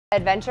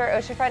Adventure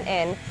Oceanfront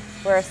Inn.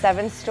 We're a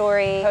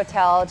 7-story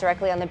hotel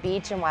directly on the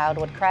beach in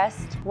Wildwood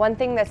Crest. One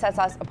thing that sets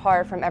us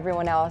apart from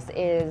everyone else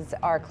is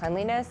our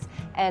cleanliness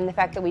and the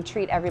fact that we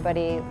treat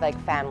everybody like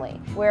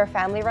family. We're a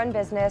family-run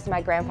business.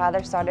 My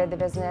grandfather started the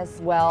business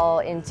well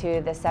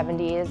into the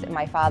 70s.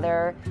 My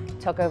father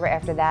took over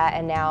after that,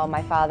 and now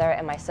my father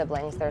and my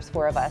siblings, there's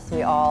 4 of us,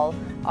 we all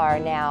are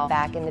now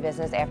back in the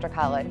business after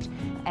college,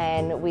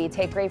 and we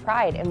take great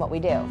pride in what we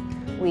do.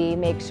 We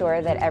make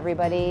sure that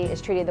everybody is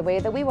treated the way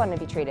that we want to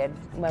be treated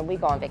when we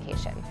go on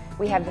vacation.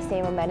 We have the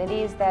same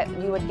amenities that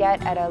you would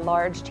get at a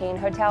large chain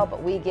hotel,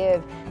 but we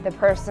give the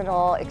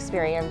personal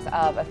experience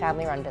of a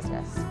family-run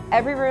business.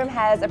 Every room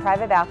has a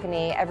private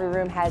balcony. Every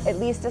room has at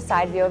least a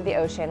side view of the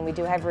ocean. We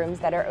do have rooms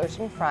that are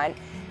oceanfront,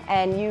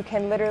 and you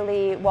can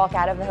literally walk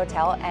out of the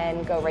hotel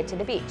and go right to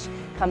the beach.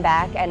 Come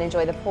back and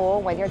enjoy the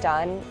pool when you're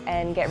done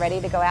and get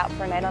ready to go out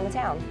for a night on the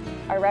town.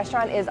 Our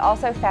restaurant is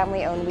also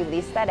family owned. We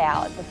lease that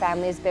out. The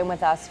family's been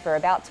with us for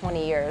about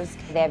 20 years.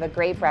 They have a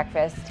great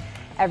breakfast.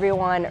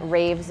 Everyone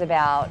raves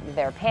about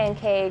their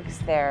pancakes,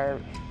 their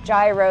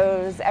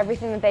gyros,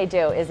 everything that they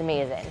do is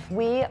amazing.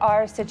 We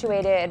are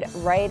situated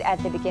right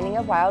at the beginning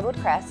of Wildwood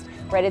Crest,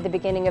 right at the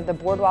beginning of the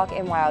boardwalk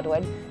in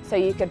Wildwood. So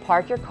you could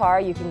park your car,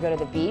 you can go to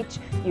the beach,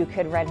 you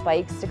could rent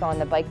bikes to go on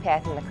the bike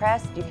path in the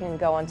crest, you can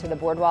go onto the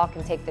boardwalk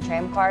and take the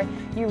tram car.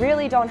 You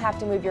really don't have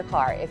to move your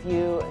car. If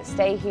you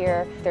stay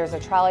here, there's a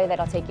trolley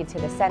that'll take you to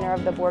the center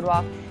of the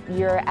boardwalk.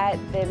 You're at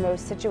the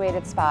most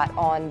situated spot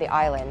on the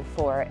island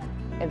for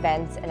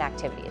events and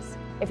activities.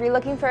 If you're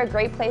looking for a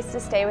great place to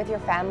stay with your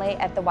family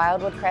at the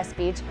Wildwood Crest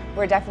Beach,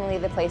 we're definitely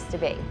the place to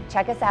be.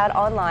 Check us out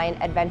online,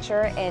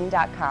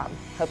 adventureinn.com.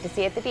 Hope to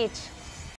see you at the beach.